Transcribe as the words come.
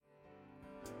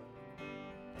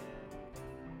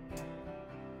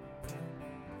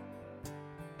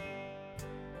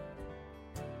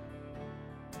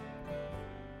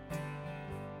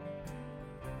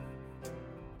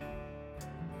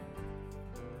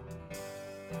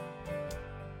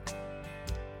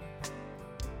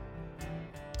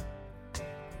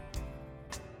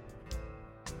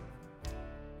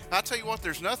I tell you what,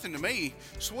 there's nothing to me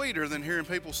sweeter than hearing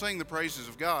people sing the praises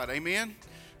of God. Amen?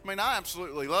 I mean, I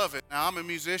absolutely love it. Now, I'm a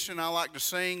musician. I like to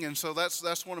sing, and so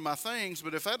that's one of my things.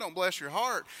 But if that don't bless your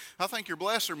heart, I think your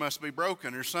blesser must be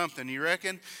broken or something. You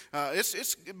reckon?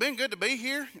 It's been good to be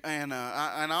here, and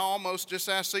I almost just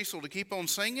asked Cecil to keep on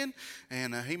singing,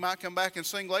 and he might come back and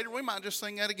sing later. We might just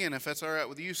sing that again if that's all right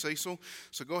with you, Cecil.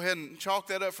 So go ahead and chalk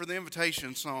that up for the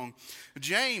invitation song.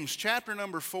 James chapter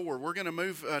number 4. We're going to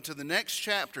move to the next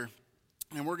chapter,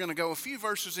 and we're going to go a few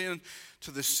verses in to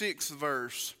the 6th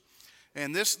verse.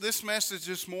 And this message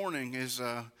this morning is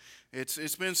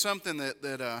it's been something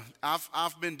that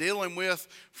I've been dealing with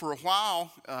for a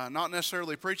while, not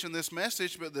necessarily preaching this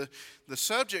message, but the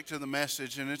subject of the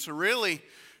message, and it's a really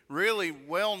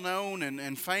well-known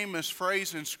and famous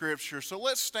phrase in Scripture. So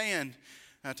let's stand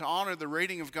to honor the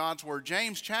reading of God's Word.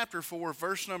 James chapter 4,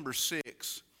 verse number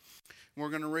 6. We're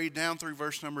going to read down through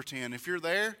verse number 10. If you're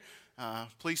there,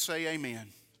 please say amen.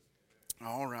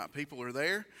 All right, people are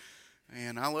there.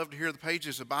 And I love to hear the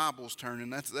pages of Bibles turning.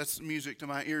 That's music to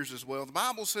my ears as well. The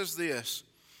Bible says this: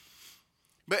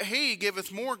 "But he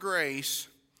giveth more grace,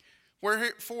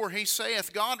 wherefore he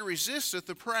saith, God resisteth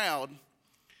the proud,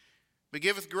 but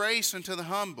giveth grace unto the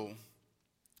humble.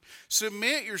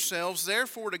 Submit yourselves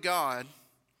therefore to God,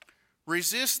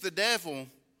 resist the devil,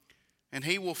 and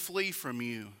he will flee from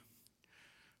you.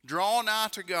 Draw nigh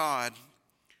to God,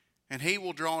 and he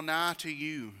will draw nigh to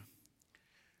you.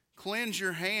 Cleanse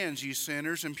your hands, ye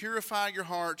sinners, and purify your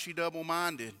hearts, ye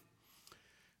double-minded.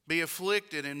 Be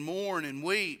afflicted, and mourn, and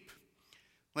weep.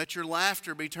 Let your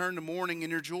laughter be turned to mourning,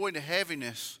 and your joy to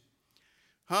heaviness.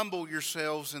 Humble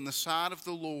yourselves in the sight of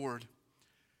the Lord,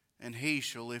 and he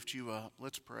shall lift you up."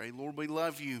 Let's pray. Lord, we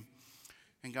love you.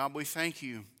 And God, we thank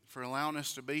you for allowing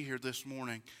us to be here this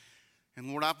morning. And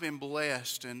Lord, I've been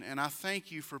blessed, and I thank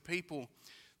you for people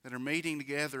that are meeting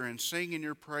together and singing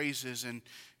your praises and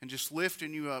just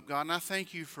lifting you up, God. And I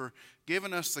thank you for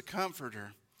giving us the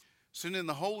Comforter, sending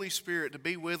the Holy Spirit to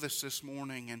be with us this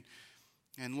morning.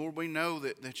 And Lord, we know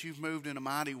that you've moved in a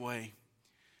mighty way.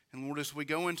 And Lord, as we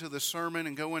go into the sermon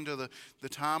and go into the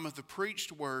time of the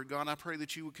preached word, God, I pray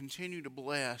that you would continue to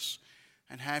bless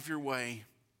and have your way.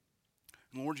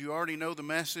 And Lord, you already know the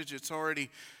message. It's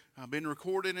already been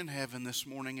recorded in heaven this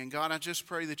morning. And God, I just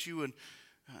pray that you would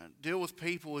deal with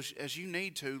people as you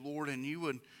need to, Lord, and you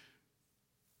would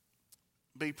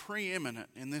be preeminent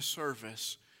in this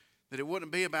service. That it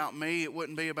wouldn't be about me, it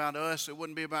wouldn't be about us, it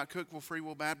wouldn't be about Cookeville Free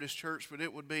Will Baptist Church, but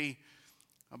it would be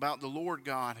about the Lord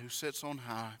God who sits on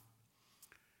high.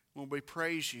 Lord, we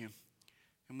praise you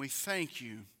and we thank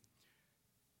you.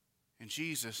 In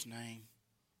Jesus' name,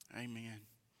 amen.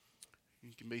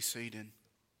 You can be seated.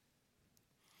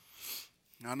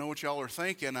 I know what y'all are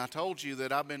thinking. I told you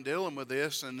that I've been dealing with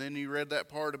this, and then you read that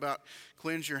part about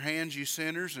cleanse your hands, you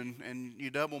sinners, and you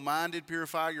double-minded,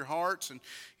 purify your hearts, and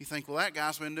you think, well, that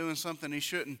guy's been doing something he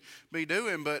shouldn't be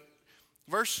doing. But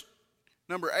verse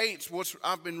number 8 is what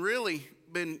I've been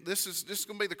this is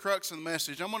going to be the crux of the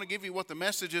message. I'm going to give you what the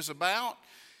message is about,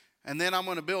 and then I'm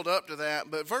going to build up to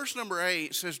that. But verse number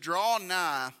 8 says, "Draw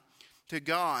nigh to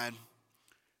God,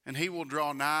 and he will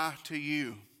draw nigh to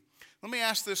you." Let me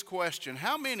ask this question.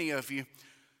 How many of you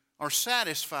are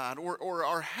satisfied or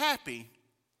are happy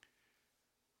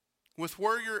with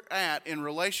where you're at in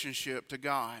relationship to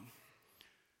God?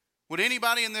 Would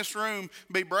anybody in this room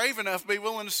be brave enough, be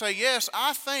willing to say, yes,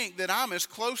 I think that I'm as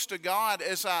close to God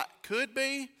as I could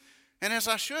be and as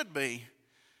I should be?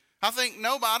 I think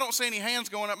nobody, I don't see any hands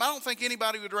going up. I don't think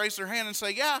anybody would raise their hand and say,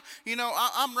 yeah,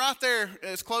 I'm right there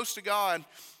as close to God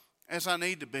as I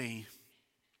need to be.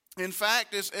 In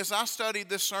fact, as I studied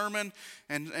this sermon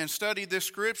and studied this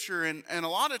scripture, and a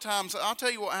lot of times, I'll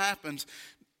tell you what happens.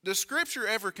 Does scripture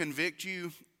ever convict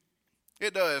you?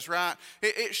 It does, right?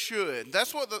 It should.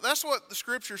 That's what the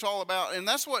scripture's all about, and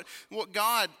that's what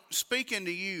God speaking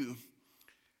to you.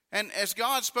 And as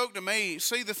God spoke to me,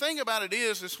 see, the thing about it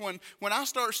is when I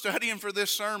start studying for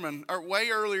this sermon, or way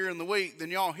earlier in the week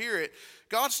than y'all hear it,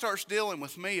 God starts dealing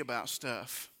with me about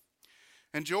stuff.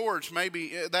 And George,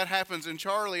 maybe that happens, and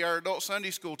Charlie, our adult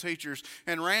Sunday school teachers,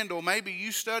 and Randall, maybe you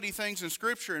study things in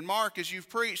Scripture, and Mark, as you've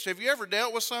preached, have you ever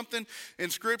dealt with something in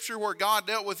Scripture where God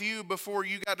dealt with you before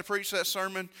you got to preach that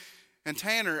sermon? And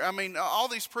Tanner, I mean, all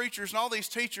these preachers and all these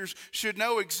teachers should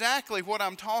know exactly what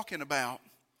I'm talking about.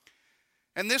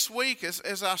 And this week,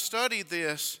 as I studied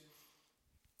this,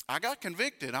 I got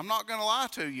convicted. I'm not going to lie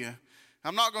to you.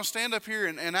 I'm not going to stand up here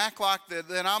and act like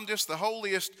that I'm just the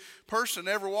holiest person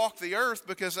to ever walk the earth,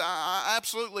 because I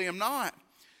absolutely am not.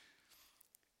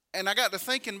 And I got to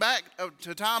thinking back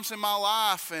to times in my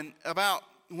life and about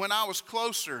when I was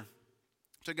closer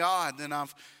to God than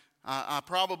I've I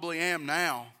probably am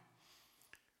now.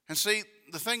 And see,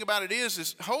 the thing about it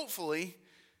is hopefully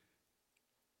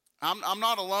I'm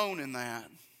not alone in that.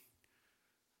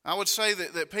 I would say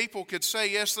that people could say,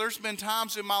 yes, there's been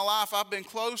times in my life I've been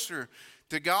closer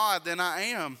to God than I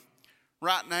am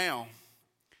right now.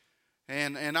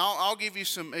 And I'll give you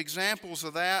some examples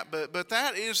of that, but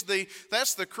that's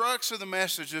the crux of the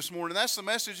message this morning. That's the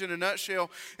message in a nutshell.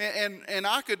 And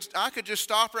I could just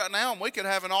stop right now and we could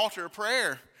have an altar of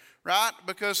prayer, right?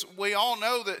 Because we all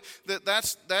know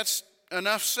that's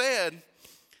enough said.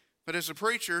 But as a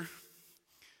preacher,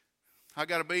 I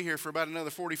got to be here for about another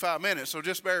 45 minutes, so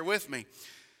just bear with me.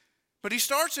 But he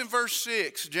starts in verse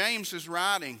 6. James is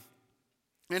writing,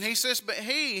 and he says, "But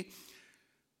he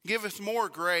giveth more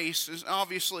grace," is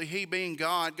obviously he being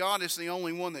God. God is the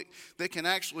only one that can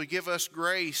actually give us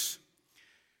grace.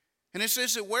 And it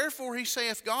says that, "Wherefore he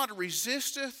saith, God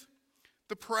resisteth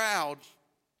the proud,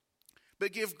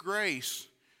 but give grace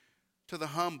to the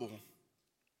humble."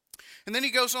 And then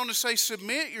he goes on to say,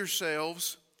 "Submit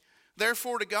yourselves,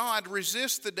 therefore to God,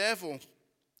 resist the devil,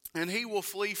 and he will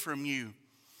flee from you."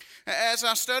 As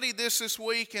I studied this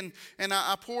week and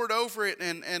I pored over it,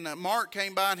 and Mark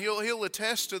came by and he'll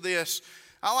attest to this.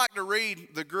 I like to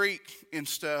read the Greek and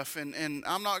stuff, and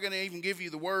I'm not going to even give you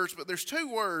the words, but there's two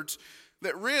words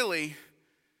that really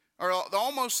are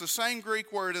almost the same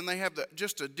Greek word, and they have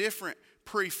just a different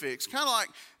prefix. Kind of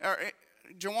like,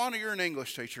 Joanna, you're an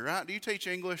English teacher, right? Do you teach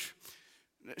English?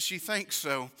 She thinks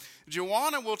so.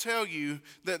 Joanna will tell you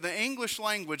that the English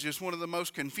language is one of the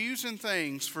most confusing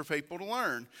things for people to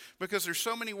learn, because there's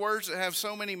so many words that have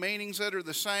so many meanings that are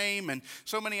the same, and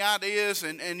so many ideas,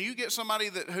 and you get somebody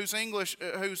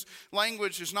whose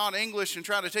language is not English and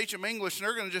try to teach them English, and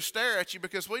they're going to just stare at you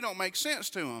because we don't make sense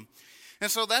to them.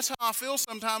 And so that's how I feel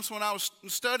sometimes when I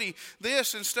study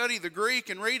this and study the Greek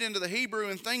and read into the Hebrew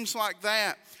and things like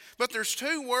that. But there's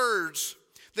two words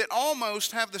that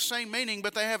almost have the same meaning,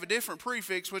 but they have a different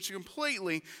prefix, which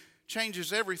completely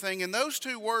changes everything. And those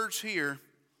two words here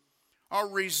are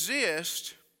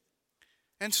resist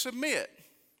and submit.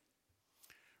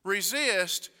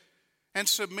 Resist and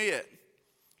submit.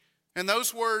 And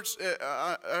those words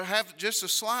have just a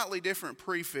slightly different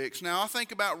prefix. Now, I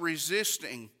think about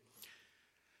resisting.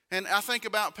 And I think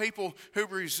about people who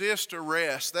resist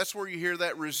arrest. That's where you hear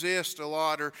that resist a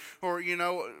lot. Or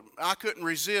I couldn't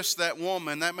resist that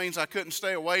woman. That means I couldn't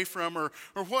stay away from her,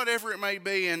 or whatever it may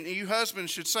be. And you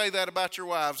husbands should say that about your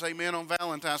wives, amen, on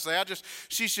Valentine's Day.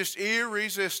 She's just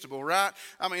irresistible, right?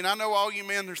 I mean, I know all you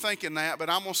men are thinking that, but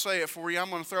I'm going to say it for you. I'm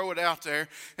going to throw it out there.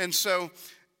 And so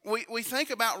we think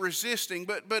about resisting,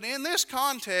 but in this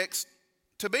context,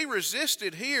 to be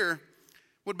resisted here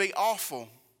would be awful.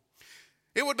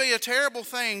 It would be a terrible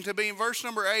thing to be in verse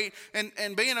number 8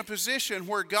 and be in a position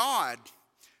where God,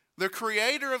 the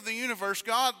creator of the universe,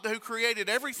 God who created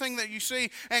everything that you see,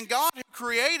 and God who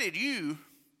created you,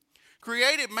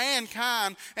 created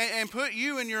mankind and put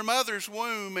you in your mother's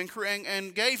womb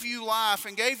and gave you life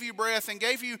and gave you breath and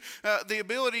gave you the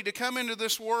ability to come into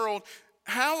this world.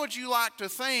 How would you like to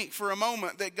think for a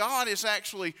moment that God is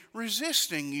actually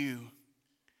resisting you?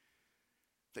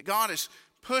 That God is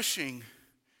pushing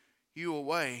you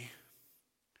away?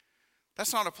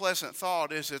 That's not a pleasant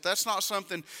thought, is it? That's not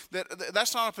something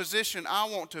that's not a position I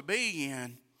want to be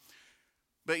in.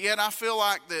 But yet I feel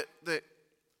like that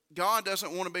God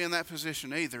doesn't want to be in that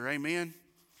position either. Amen.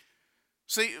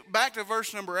 See, back to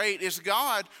verse number 8, is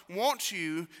God wants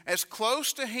you as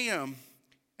close to Him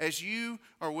as you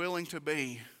are willing to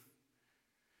be.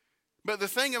 But the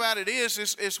thing about it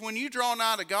is when you draw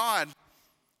nigh to God,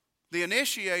 the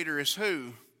initiator is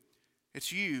who? It's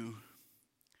you.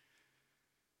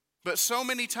 But so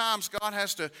many times God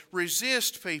has to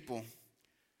resist people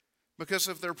because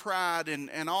of their pride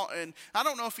and all. And I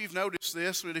don't know if you've noticed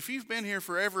this, but if you've been here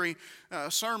for every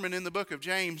sermon in the book of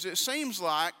James, it seems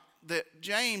like that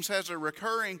James has a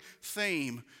recurring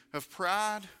theme of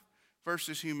pride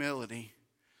versus humility.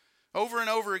 Over and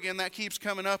over again, that keeps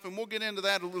coming up, and we'll get into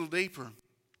that a little deeper.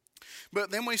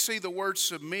 But then we see the word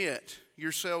submit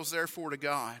yourselves therefore to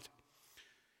God.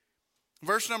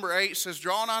 Verse number 8 says,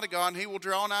 draw nigh to God, and He will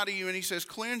draw nigh to you. And He says,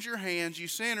 cleanse your hands, you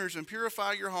sinners, and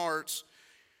purify your hearts,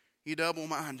 you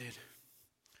double-minded.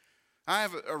 I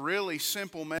have a really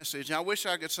simple message. I wish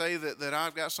I could say that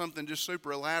I've got something just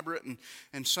super elaborate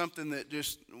and something that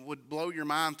just would blow your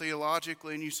mind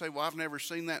theologically, and you say, well, I've never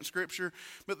seen that in Scripture.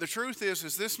 But the truth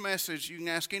is this message, you can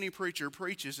ask any preacher,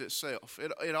 preaches itself.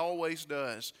 It always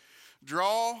does.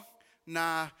 Draw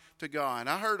nigh to God.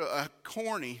 I heard a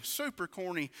super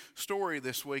corny story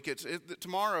this week.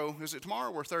 Tomorrow, is it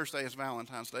tomorrow or Thursday is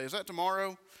Valentine's Day? Is that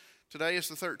tomorrow? Today is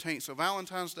the 13th, so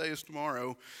Valentine's Day is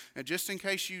tomorrow. And just in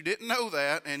case you didn't know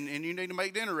that, and you need to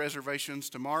make dinner reservations,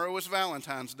 tomorrow is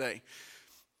Valentine's Day.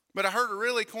 But I heard a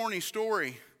really corny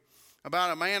story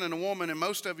about a man and a woman, and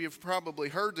most of you have probably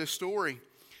heard this story.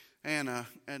 And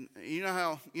you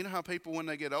know how people, when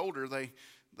they get older,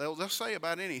 they'll say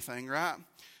about anything, right?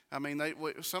 I mean,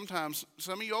 sometimes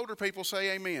some of you older people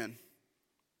say amen.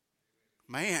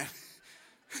 Man.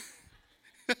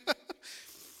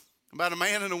 About a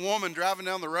man and a woman driving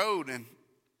down the road, and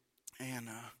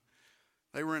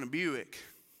they were in a Buick,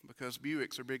 because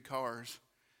Buicks are big cars.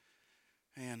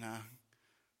 And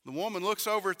the woman looks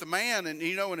over at the man, and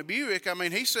in a Buick, I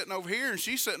mean, he's sitting over here and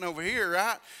she's sitting over here,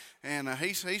 right? And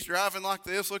he's driving like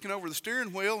this, looking over the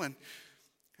steering wheel,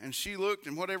 and she looked,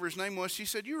 and whatever his name was, she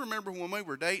said, "You remember when we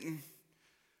were dating?"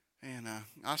 And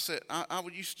I said, I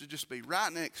used to just be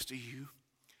right next to you,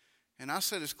 and I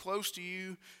sat as close to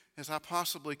you as I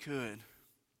possibly could.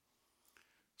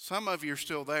 Some of you are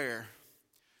still there.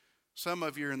 Some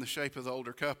of you are in the shape of the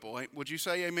older couple. Would you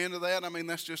say amen to that? I mean,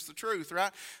 that's just the truth,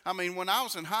 right? I mean, when I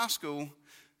was in high school,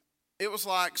 it was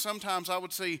like sometimes I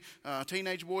would see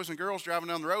teenage boys and girls driving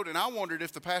down the road, and I wondered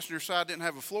if the passenger side didn't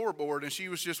have a floorboard, and she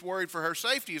was just worried for her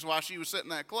safety is why she was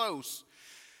sitting that close.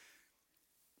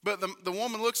 But the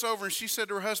woman looks over and she said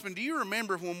to her husband, "Do you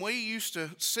remember when we used to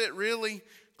sit really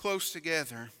close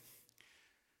together?"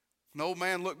 The old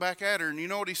man looked back at her, and you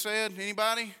know what he said?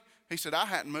 Anybody? He said, "I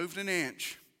hadn't moved an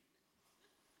inch."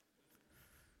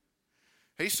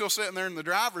 He's still sitting there in the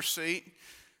driver's seat,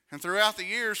 and throughout the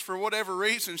years, for whatever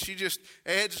reason, she just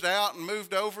edged out and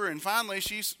moved over, and finally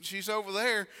she's over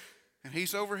there, and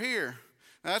he's over here.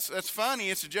 That's funny.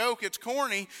 It's a joke. It's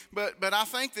corny, but I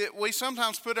think that we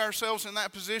sometimes put ourselves in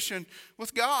that position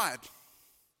with God.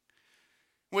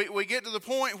 We get to the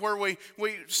point where we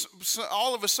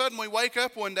all of a sudden we wake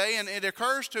up one day and it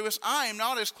occurs to us, I am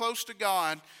not as close to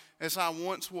God as I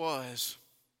once was.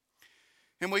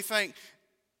 And we think,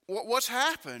 what's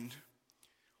happened?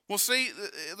 Well, see,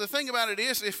 the thing about it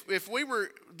is, if we were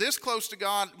this close to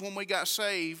God when we got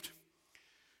saved,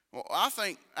 well, I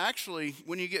think actually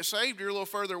when you get saved, you're a little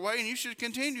further away, and you should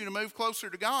continue to move closer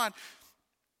to God.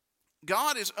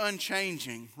 God is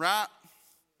unchanging, right?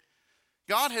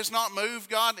 God has not moved.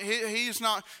 God, He has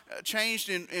not changed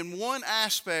in one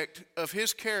aspect of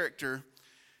His character.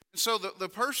 So the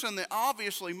person that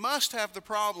obviously must have the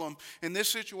problem in this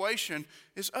situation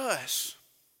is us.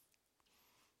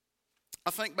 I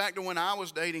think back to when I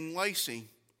was dating Lacey,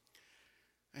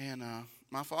 and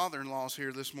my father-in-law's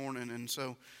here this morning, and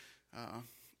so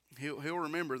he'll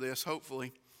remember this,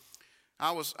 hopefully.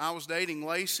 I was dating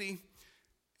Lacey,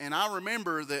 and I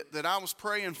remember that I was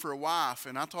praying for a wife,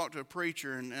 and I talked to a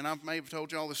preacher, and I may have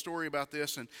told you all the story about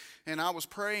this, and I was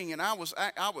praying, and I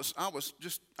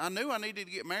knew I needed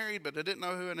to get married, but I didn't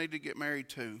know who I needed to get married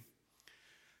to.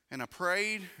 And I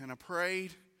prayed, and I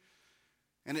prayed,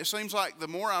 and it seems like the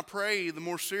more I prayed, the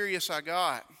more serious I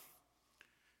got.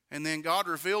 And then God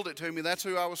revealed it to me. That's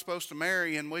who I was supposed to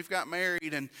marry, and we've got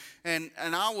married. And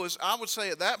I would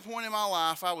say at that point in my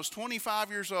life, I was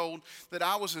 25 years old, that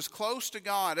I was as close to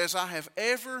God as I have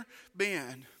ever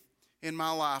been in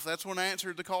my life. That's when I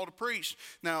answered the call to preach.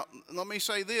 Now, let me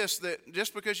say this, that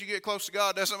just because you get close to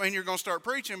God doesn't mean you're going to start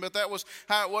preaching, but that was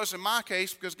how it was in my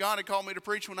case, because God had called me to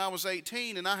preach when I was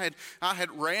 18, and I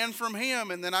had ran from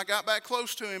Him, and then I got back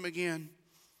close to Him again.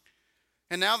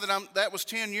 And now that was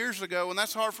 10 years ago, and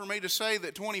that's hard for me to say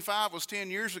that 25 was 10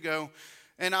 years ago.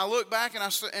 And I look back and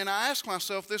I ask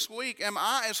myself this week, am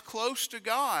I as close to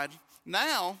God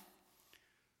now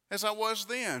as I was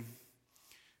then?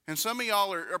 And some of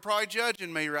y'all are probably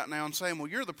judging me right now and saying, well,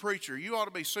 you're the preacher. You ought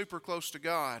to be super close to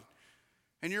God.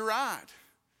 And you're right.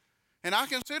 And I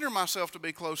consider myself to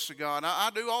be close to God.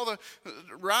 I do all the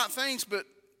right things, but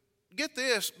get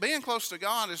this, being close to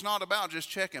God is not about just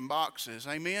checking boxes.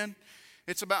 Amen?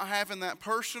 It's about having that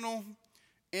personal,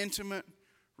 intimate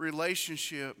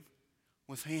relationship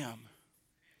with Him.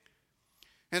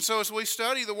 And so as we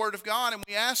study the Word of God and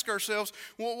we ask ourselves,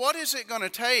 well, what is it going to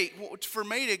take for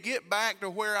me to get back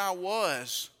to where I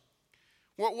was?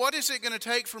 What is it going to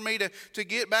take for me to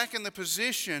get back in the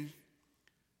position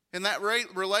in that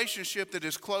relationship that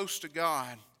is close to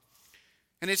God?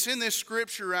 And it's in this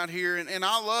scripture right here, and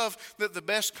I love that the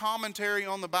best commentary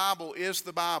on the Bible is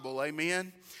the Bible,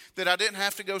 amen? That I didn't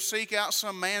have to go seek out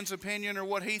some man's opinion or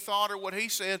what he thought or what he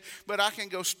said, but I can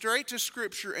go straight to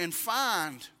Scripture and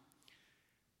find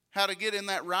how to get in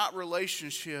that right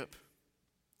relationship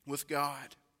with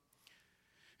God.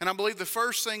 And I believe the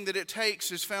first thing that it takes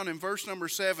is found in verse number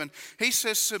 7. He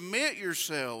says, submit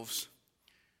yourselves,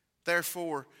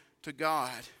 therefore, to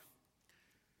God.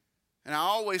 And I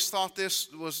always thought this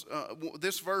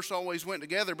verse always went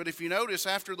together. But if you notice,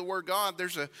 after the word God,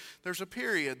 there's a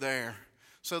period there.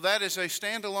 So that is a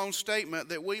standalone statement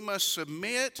that we must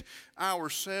submit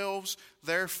ourselves,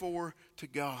 therefore, to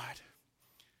God.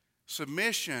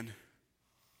 Submission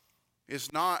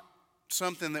is not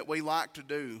something that we like to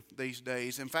do these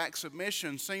days. In fact,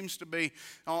 submission seems to be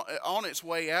on its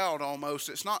way out almost.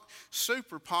 It's not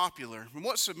super popular. And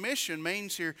what submission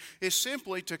means here is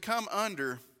simply to come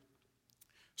under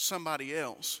somebody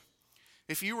else.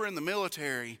 If you were in the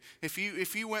military, if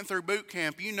you went through boot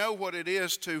camp, you know what it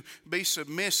is to be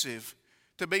submissive,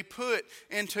 to be put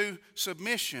into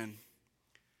submission.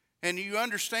 And you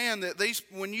understand that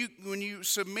when you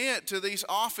submit to these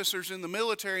officers in the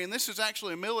military, and this is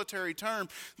actually a military term,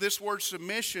 this word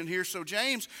submission here. So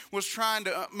James was trying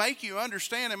to make you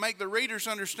understand and make the readers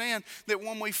understand that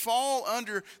when we fall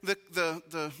under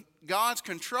the God's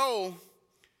control,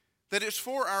 that it's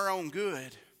for our own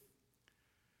good.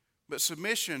 But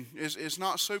submission is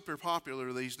not super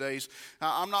popular these days.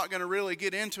 I'm not going to really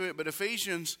get into it, but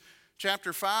Ephesians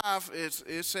chapter 5,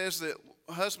 it says that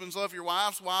husbands love your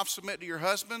wives, wives submit to your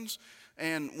husbands.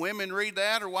 And women read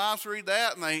that, or wives read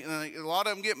that, and a lot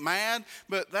of them get mad.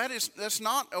 But that's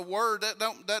not a word.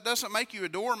 That doesn't make you a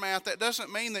doormat. That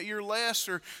doesn't mean that you're less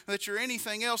or that you're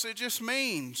anything else. It just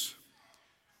means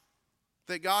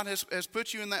that God has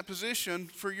put you in that position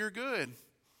for your good.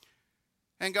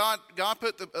 And God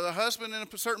put the husband in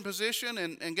a certain position,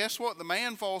 and guess what? The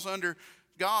man falls under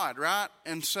God, right?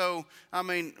 And so, I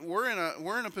mean, we're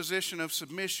in a position of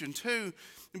submission too,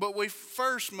 but we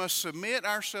first must submit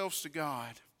ourselves to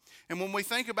God. And when we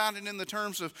think about it in the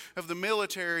terms of the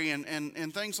military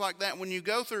and things like that, when you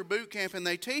go through boot camp and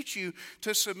they teach you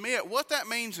to submit, what that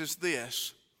means is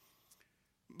this.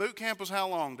 Boot camp was how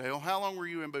long, Dale? How long were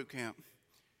you in boot camp?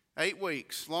 8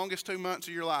 weeks. Longest 2 months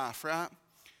of your life, right?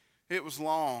 It was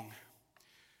long.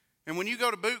 And when you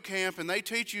go to boot camp and they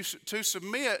teach you to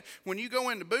submit, when you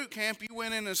go into boot camp, you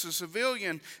went in as a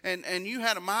civilian and you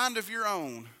had a mind of your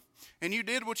own. And you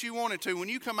did what you wanted to. When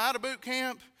you come out of boot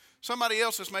camp, somebody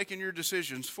else is making your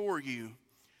decisions for you.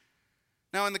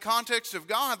 Now, in the context of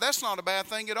God, that's not a bad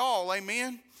thing at all.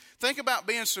 Amen? Think about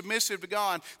being submissive to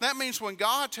God. That means when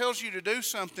God tells you to do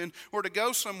something or to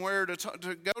go somewhere,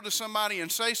 to go to somebody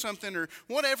and say something or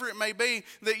whatever it may be,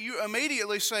 that you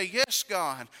immediately say, yes,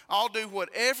 God, I'll do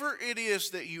whatever it is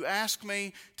that you ask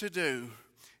me to do.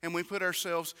 And we put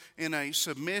ourselves in a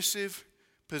submissive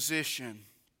position.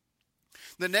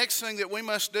 The next thing that we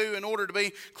must do in order to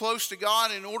be close to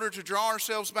God, in order to draw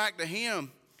ourselves back to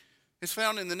Him, it's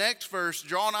found in the next verse.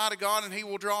 Draw nigh to God and He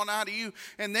will draw nigh to you.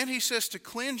 And then He says to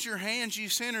cleanse your hands, ye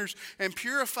sinners, and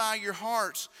purify your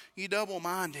hearts, ye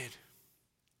double-minded.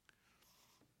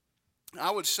 I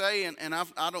would say, and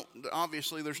I don't,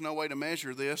 obviously there's no way to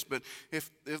measure this, but if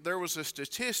there was a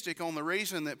statistic on the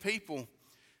reason that people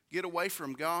get away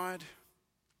from God,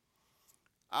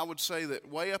 I would say that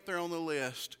way up there on the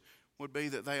list would be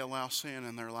that they allow sin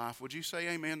in their life. Would you say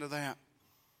amen to that?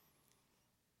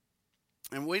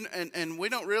 And we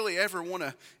don't really ever want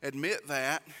to admit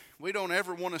that. We don't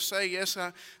ever want to say, yes,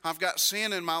 I've got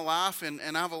sin in my life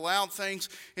and I've allowed things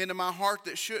into my heart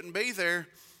that shouldn't be there.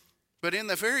 But in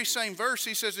the very same verse,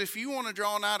 he says, if you want to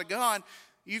draw nigh to God,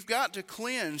 you've got to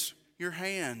cleanse your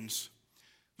hands.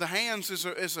 The hands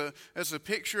is a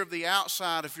picture of the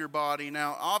outside of your body.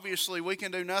 Now, obviously, we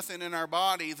can do nothing in our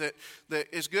body that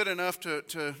is good enough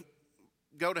to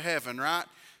go to heaven, right?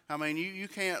 I mean, you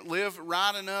can't live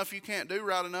right enough, you can't do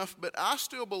right enough, but I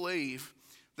still believe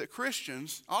that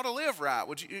Christians ought to live right.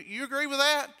 Would you agree with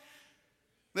that?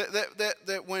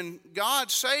 That when God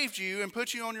saved you and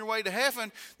put you on your way to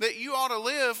heaven, that you ought to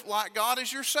live like God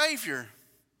is your Savior.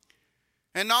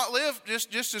 And not live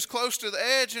just as close to the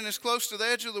edge and as close to the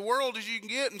edge of the world as you can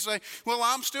get and say, well,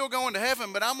 I'm still going to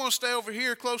heaven, but I'm going to stay over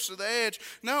here close to the edge.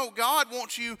 No, God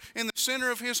wants you in the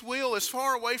center of His will, as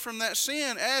far away from that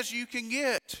sin as you can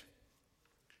get.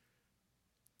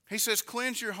 He says,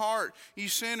 cleanse your heart, you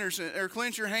sinners, or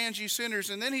cleanse your hands, you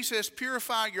sinners. And then He says,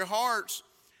 purify your hearts.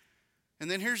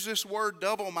 And then here's this word,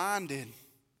 double-minded. It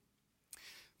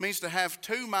means to have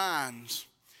two minds.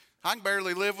 I can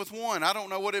barely live with one. I don't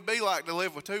know what it'd be like to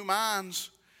live with two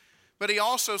minds. But he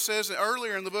also says that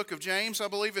earlier in the book of James, I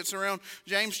believe it's around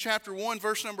James chapter 1,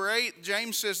 verse number 8,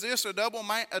 James says this, a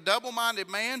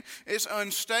double-minded man is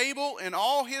unstable in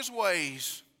all his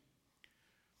ways.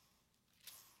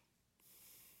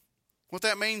 What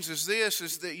that means is this,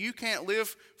 is that you can't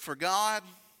live for God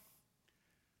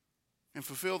and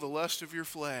fulfill the lust of your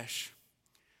flesh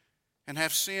and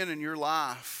have sin in your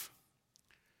life.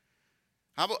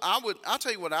 I'll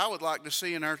tell you what I would like to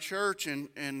see in our church and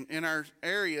in our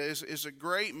area is a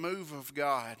great move of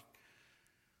God.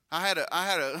 I had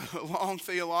a long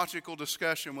theological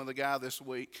discussion with a guy this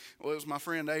week. Well, it was my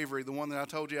friend Avery, the one that I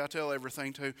told you I tell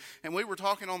everything to. And we were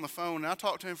talking on the phone, and I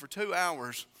talked to him for 2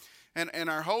 hours. And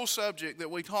our whole subject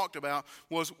that we talked about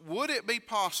was, would it be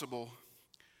possible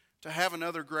to have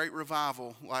another great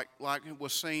revival like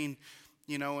was seen,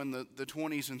 in the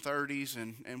 20s and 30s,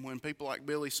 and when people like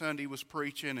Billy Sunday was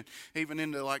preaching, and even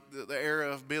into like the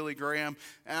era of Billy Graham.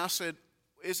 And I said,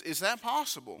 is that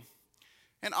possible?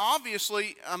 And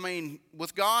obviously,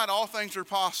 with God, all things are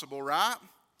possible, right?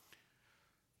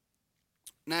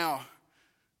 Now,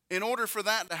 in order for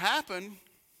that to happen,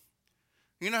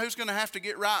 you know who's going to have to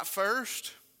get right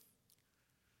first?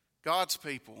 God's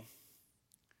people.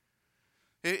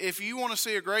 If you want to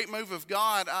see a great move of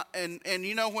God, and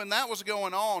when that was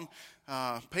going on,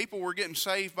 people were getting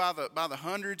saved by the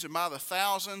hundreds and by the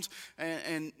thousands,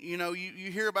 and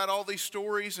you hear about all these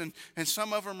stories, and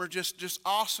some of them are just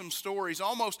awesome stories,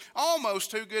 almost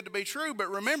too good to be true.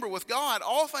 But remember, with God,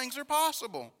 all things are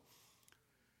possible.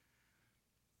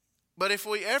 But if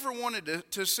we ever wanted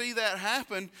to see that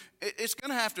happen, it's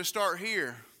going to have to start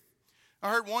here. I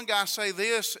heard one guy say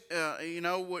this,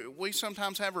 we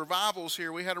sometimes have revivals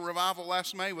here. We had a revival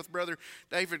last May with Brother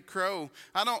David Crow.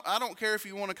 I don't care if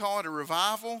you want to call it a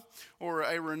revival or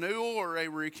a renewal or a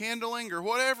rekindling or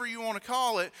whatever you want to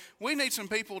call it. We need some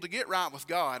people to get right with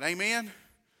God. Amen?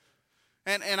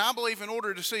 And I believe in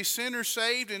order to see sinners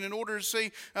saved and in order to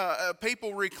see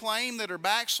people reclaimed that are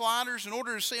backsliders, in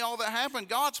order to see all that happen,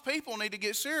 God's people need to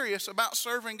get serious about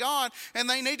serving God, and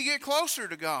they need to get closer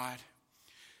to God.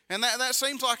 And that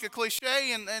seems like a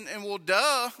cliche and well,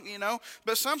 duh,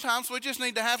 but sometimes we just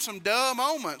need to have some duh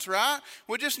moments, right?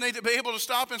 We just need to be able to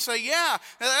stop and say, yeah,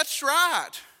 that's right.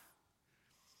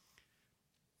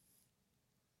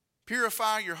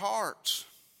 Purify your hearts.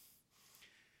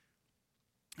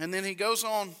 And then he goes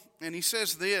on and he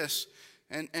says this,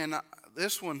 and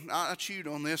this one, I chewed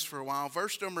on this for a while.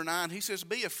 Verse number 9, he says,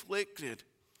 be afflicted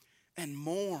and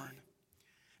mourn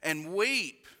and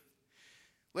weep.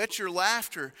 Let your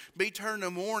laughter be turned to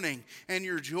mourning and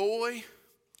your joy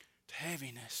to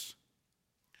heaviness.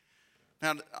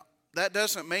 Now, that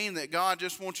doesn't mean that God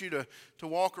just wants you to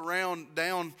walk around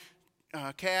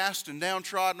downcast and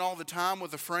downtrodden all the time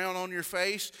with a frown on your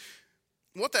face.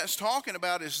 What that's talking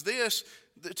about is this,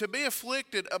 to be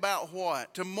afflicted about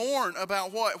what? To mourn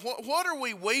about what? What are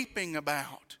we weeping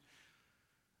about?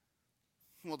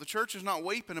 Well, the church is not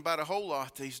weeping about a whole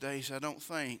lot these days, I don't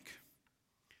think.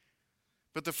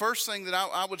 But the first thing that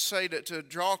I would say to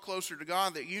draw closer to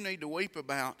God that you need to weep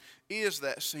about is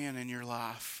that sin in your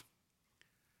life.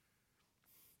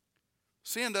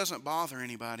 Sin doesn't bother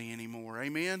anybody anymore.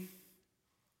 Amen?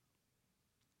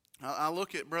 I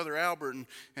look at Brother Albert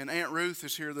and Aunt Ruth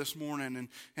is here this morning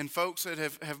and folks that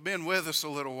have been with us a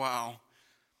little while.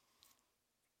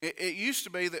 It used to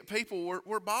be that people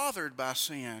were bothered by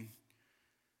sin.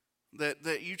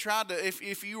 That you tried to,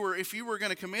 if you were going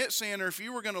to commit sin or if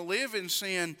you were going to live in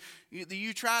sin,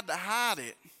 you tried to hide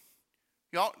it.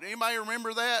 Y'all, anybody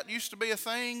remember that? Used to be a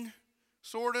thing,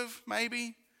 sort of,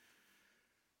 maybe.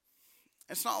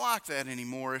 It's not like that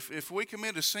anymore. If we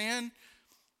commit a sin,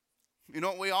 you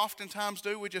know what we oftentimes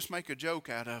do? We just make a joke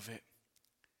out of it.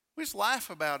 We just laugh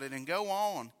about it and go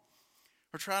on,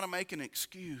 or try to make an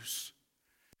excuse.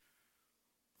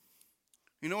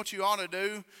 You know what you ought to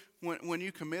do? When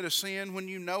you commit a sin, when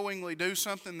you knowingly do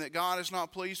something that God is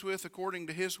not pleased with according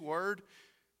to His Word,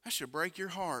 that should break your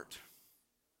heart.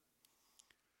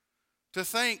 To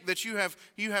think that you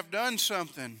have done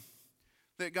something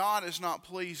that God is not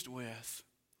pleased with.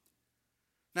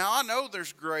 Now, I know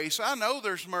there's grace. I know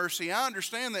there's mercy. I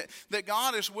understand that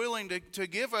God is willing to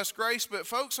give us grace, but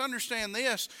folks, understand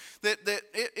this, that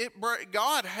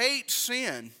God hates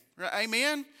sin. Right?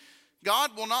 Amen?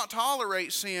 God will not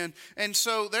tolerate sin. And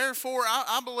so therefore,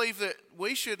 I believe that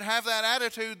we should have that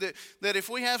attitude that if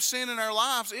we have sin in our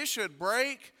lives, it should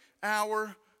break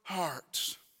our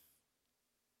hearts.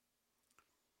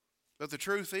 But the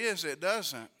truth is, it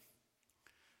doesn't.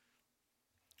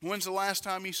 When's the last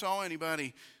time you saw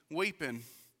anybody weeping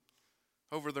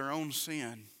over their own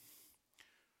sin?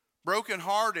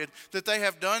 Brokenhearted that they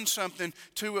have done something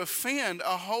to offend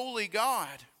a holy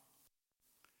God.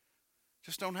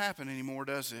 Just don't happen anymore,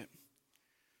 does it?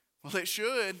 Well, it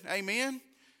should. Amen?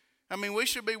 We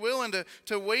should be willing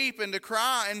to weep and to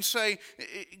cry and say,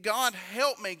 God,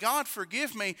 help me. God,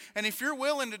 forgive me. And if you're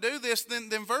willing to do this, then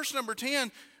verse number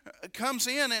 10 comes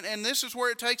in, and this is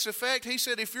where it takes effect. He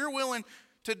said, if you're willing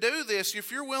to do this,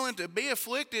 if you're willing to be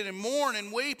afflicted and mourn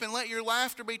and weep and let your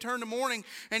laughter be turned to mourning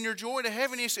and your joy to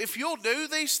heaviness, if you'll do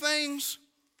these things,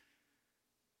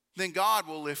 then God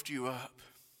will lift you up.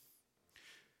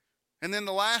 And then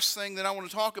the last thing that I want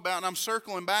to talk about, and I'm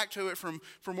circling back to it from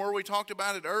where we talked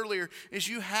about it earlier, is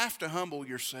you have to humble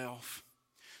yourself.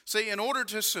 See, in order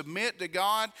to submit to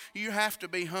God, you have to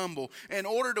be humble. In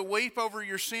order to weep over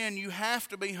your sin, you have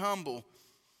to be humble.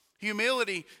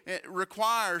 Humility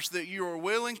requires that you are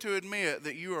willing to admit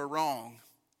that you are wrong.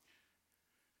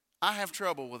 I have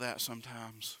trouble with that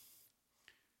sometimes.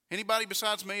 Anybody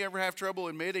besides me ever have trouble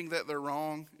admitting that they're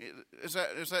wrong? Is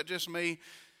that just me?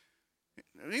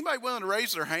 Anybody willing to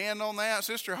raise their hand on that?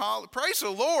 Sister Holly, praise the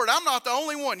Lord, I'm not the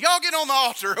only one. Y'all get on the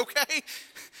altar, okay?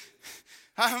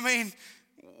 I mean,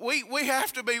 we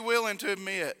have to be willing to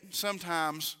admit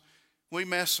sometimes we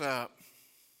mess up.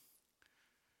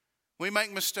 We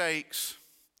make mistakes.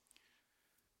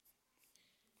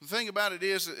 The thing about it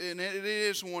is, and it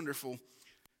is wonderful,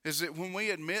 is that when we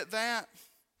admit that,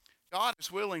 God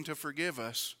is willing to forgive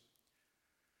us.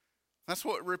 That's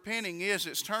what repenting is.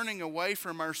 It's turning away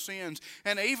from our sins.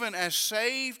 And even as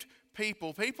saved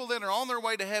people that are on their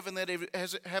way to heaven, that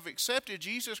have accepted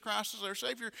Jesus Christ as their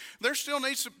Savior, there still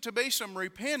needs to be some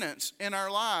repentance in our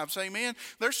lives. Amen?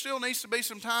 There still needs to be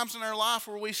some times in our life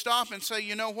where we stop and say,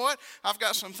 you know what? I've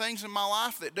got some things in my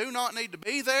life that do not need to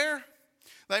be there.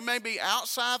 They may be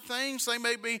outside things. They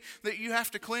may be that you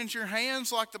have to cleanse your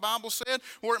hands like the Bible said.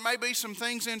 Or it may be some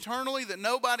things internally that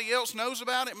nobody else knows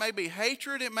about. It may be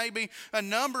hatred. It may be a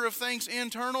number of things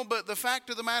internal. But the fact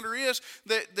of the matter is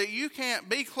that you can't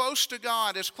be close to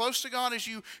God as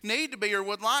you need to be or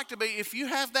would like to be if you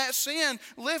have that sin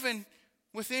living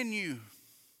within you.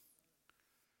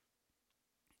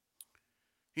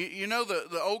 You know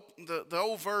the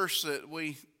old verse that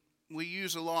we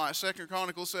use a lot, 2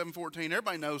 Chronicles 7:14.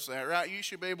 Everybody knows that, right? You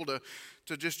should be able to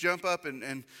just jump up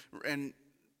and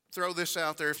throw this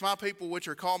out there. If my people which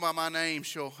are called by my name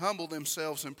shall humble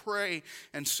themselves and pray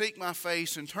and seek my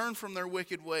face and turn from their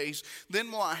wicked ways,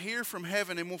 then will I hear from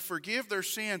heaven and will forgive their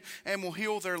sin and will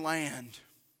heal their land.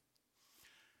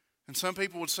 And some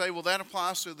people would say, well, that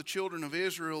applies to the children of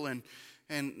Israel, and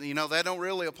you know, that don't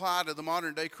really apply to the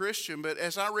modern day Christian. But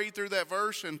as I read through that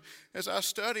verse and as I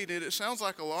studied it, it sounds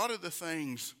like a lot of the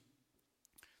things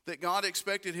that God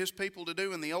expected his people to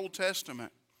do in the Old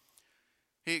Testament,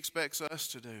 he expects us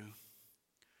to do.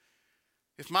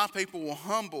 If my people will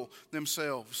humble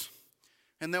themselves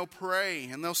and they'll pray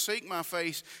and they'll seek my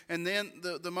face, and then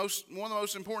one of the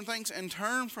most important things, and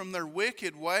turn from their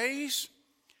wicked ways,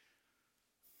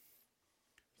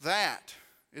 that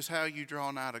is how you draw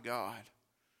nigh to God.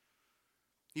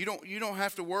 You don't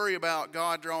have to worry about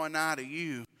God drawing nigh to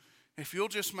you. If you'll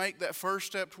just make that first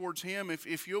step towards him,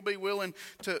 if you'll be willing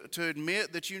to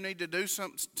admit that you need to do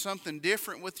something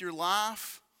different with your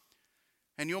life,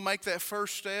 and you'll make that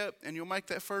first step and you'll make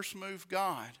that first move,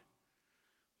 God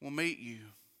will meet you.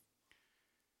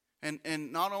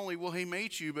 And not only will he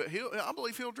meet you, but I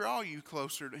believe he'll draw you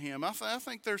closer to him. I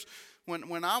think there's,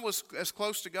 when I was as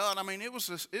close to God, I mean,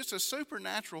 it's a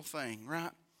supernatural thing,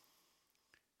 right?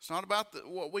 It's not about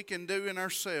what we can do in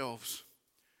ourselves.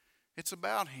 It's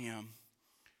about him.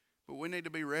 But we need to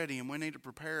be ready and we need to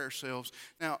prepare ourselves.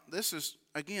 Now, this is,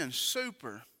 again,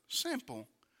 super simple.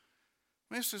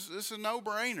 This is a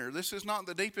no-brainer. This is not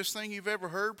the deepest thing you've ever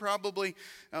heard. Probably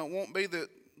won't be the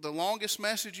longest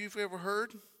message you've ever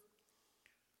heard.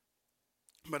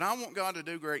 But I want God to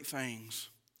do great things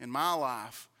in my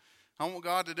life. I want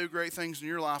God to do great things in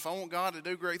your life. I want God to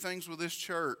do great things with this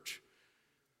church.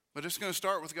 But it's going to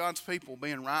start with God's people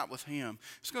being right with him.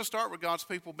 It's going to start with God's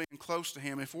people being close to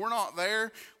him. If we're not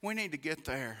there, we need to get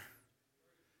there.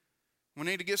 We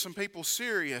need to get some people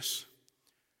serious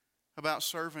about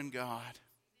serving God.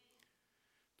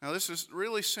 Now, this is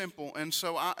really simple, and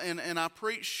so I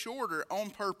preach shorter on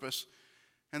purpose,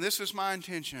 and this is my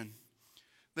intention.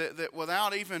 That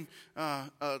without even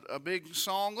a big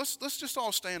song, let's just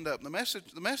all stand up. The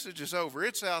message is over.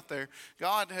 It's out there.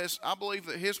 I believe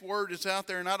that his word is out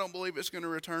there, and I don't believe it's going to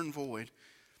return void.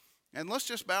 And let's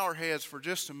just bow our heads for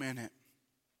just a minute.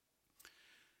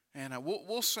 And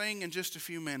we'll sing in just a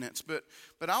few minutes. But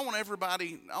I want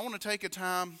to take a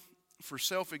time for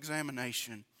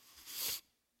self-examination.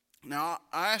 Now,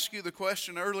 I asked you the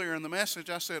question earlier in the message.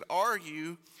 I said, are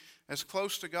you as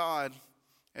close to God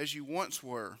as you once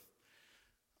were?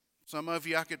 Some of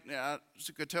you, I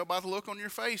could tell by the look on your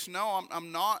face, no,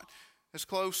 I'm not as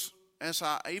close as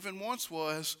I even once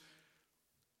was.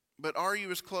 But are you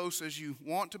as close as you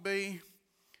want to be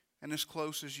and as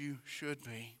close as you should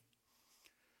be?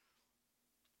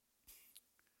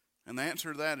 And the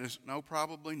answer to that is no,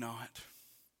 probably not.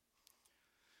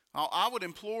 I would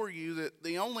implore you that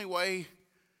the only way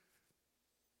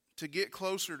to get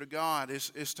closer to God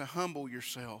is to humble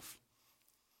yourself.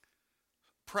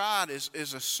 Pride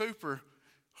is a super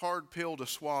hard pill to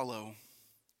swallow.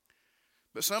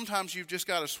 But sometimes you've just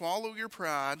got to swallow your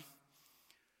pride,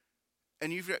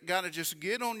 and you've got to just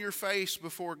get on your face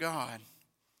before God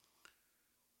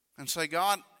and say,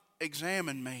 God,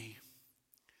 examine me.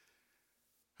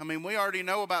 I mean, we already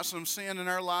know about some sin in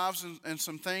our lives and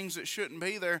some things that shouldn't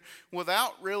be there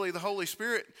without really the Holy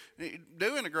Spirit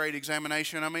doing a great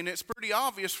examination. I mean, it's pretty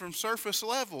obvious from surface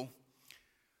level.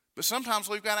 But sometimes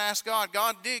we've got to ask God,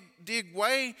 dig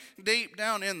way deep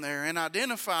down in there and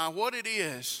identify what it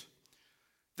is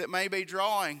that may be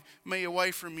drawing me away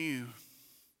from you.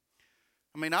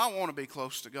 I mean, I want to be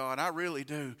close to God. I really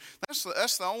do.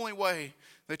 That's the only way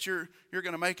that you're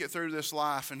going to make it through this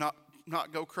life and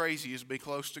not go crazy, is be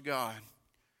close to God.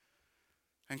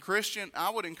 And Christian, I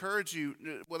would encourage you,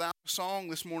 without a song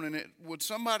this morning, would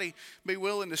somebody be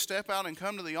willing to step out and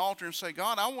come to the altar and say,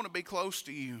 God, I want to be close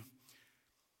to you.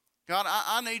 God,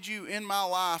 I need you in my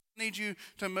life. I need you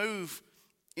to move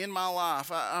in my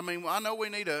life. I mean, I know we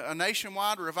need a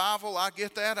nationwide revival. I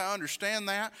get that. I understand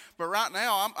that. But right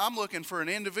now, I'm looking for an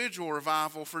individual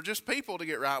revival for just people to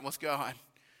get right with God.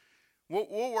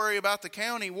 We'll worry about the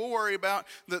county. We'll worry about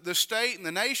the state and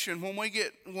the nation when we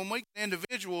get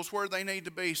individuals where they need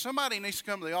to be. Somebody needs to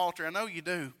come to the altar. I know you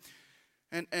do.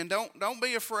 And don't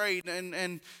be afraid.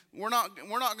 And we're not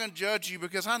going to judge you,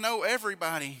 because I know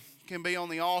everybody can be on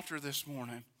the altar this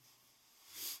morning.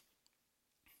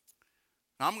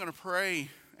 I'm going to pray,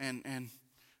 and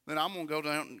then I'm going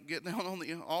to get down on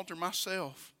the altar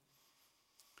myself.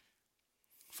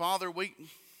 Father, we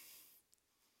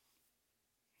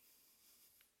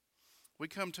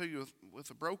come to you with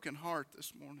a broken heart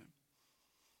this morning.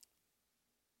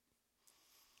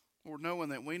 Lord, knowing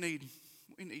that we need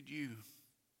you.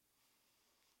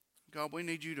 God, we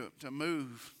need you to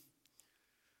move.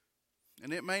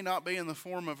 And it may not be in the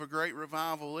form of a great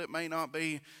revival. It may not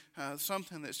be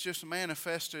something that's just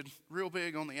manifested real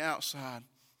big on the outside.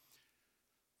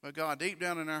 But God, deep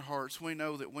down in our hearts, we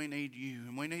know that we need you,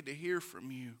 and we need to hear from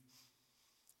you.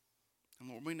 And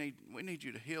Lord, we need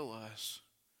you to heal us.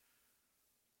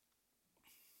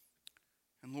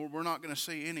 And Lord, we're not going to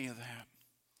see any of that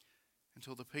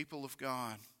until the people of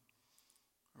God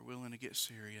are willing to get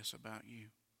serious about you.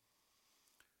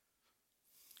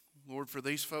 Lord, for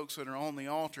these folks that are on the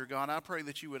altar, God, I pray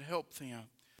that you would help them.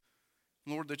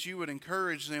 Lord, that you would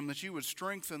encourage them, that you would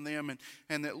strengthen them,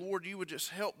 and that, Lord, you would just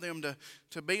help them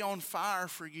to be on fire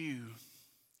for you.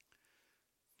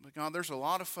 But God, there's a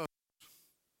lot of folks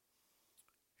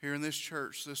here in this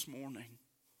church this morning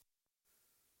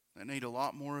that need a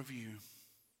lot more of you,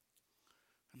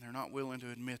 and they're not willing to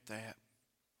admit that.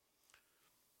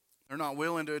 They're not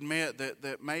willing to admit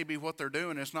that maybe what they're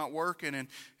doing is not working,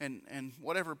 and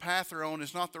whatever path they're on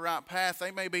is not the right path.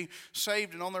 They may be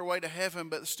saved and on their way to heaven,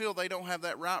 but still they don't have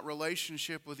that right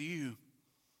relationship with you.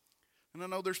 And I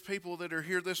know there's people that are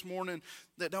here this morning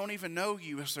that don't even know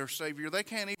you as their Savior. They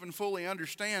can't even fully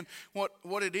understand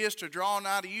what it is to draw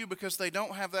nigh to you because they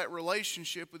don't have that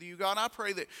relationship with you. God, I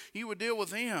pray that you would deal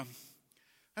with them.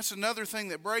 That's another thing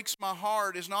that breaks my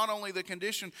heart, is not only the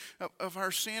condition of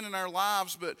our sin in our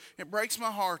lives, but it breaks my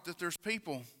heart that there's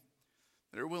people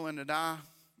that are willing to die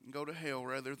and go to hell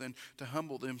rather than to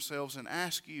humble themselves and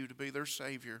ask you to be their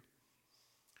Savior.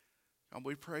 God,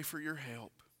 we pray for your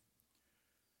help.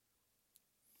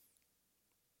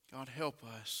 God, help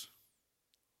us.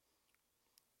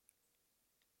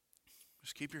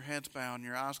 Just keep your heads bowed and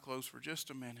your eyes closed for just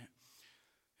a minute.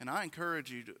 And I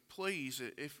encourage you to please,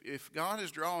 if God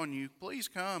is drawing you, please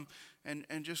come and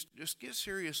just get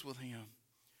serious with him.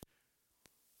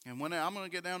 And when I'm going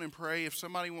to get down and pray, if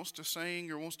somebody wants to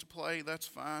sing or wants to play, that's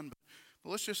fine.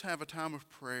 But let's just have a time of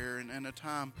prayer and a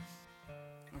time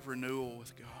of renewal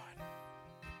with God.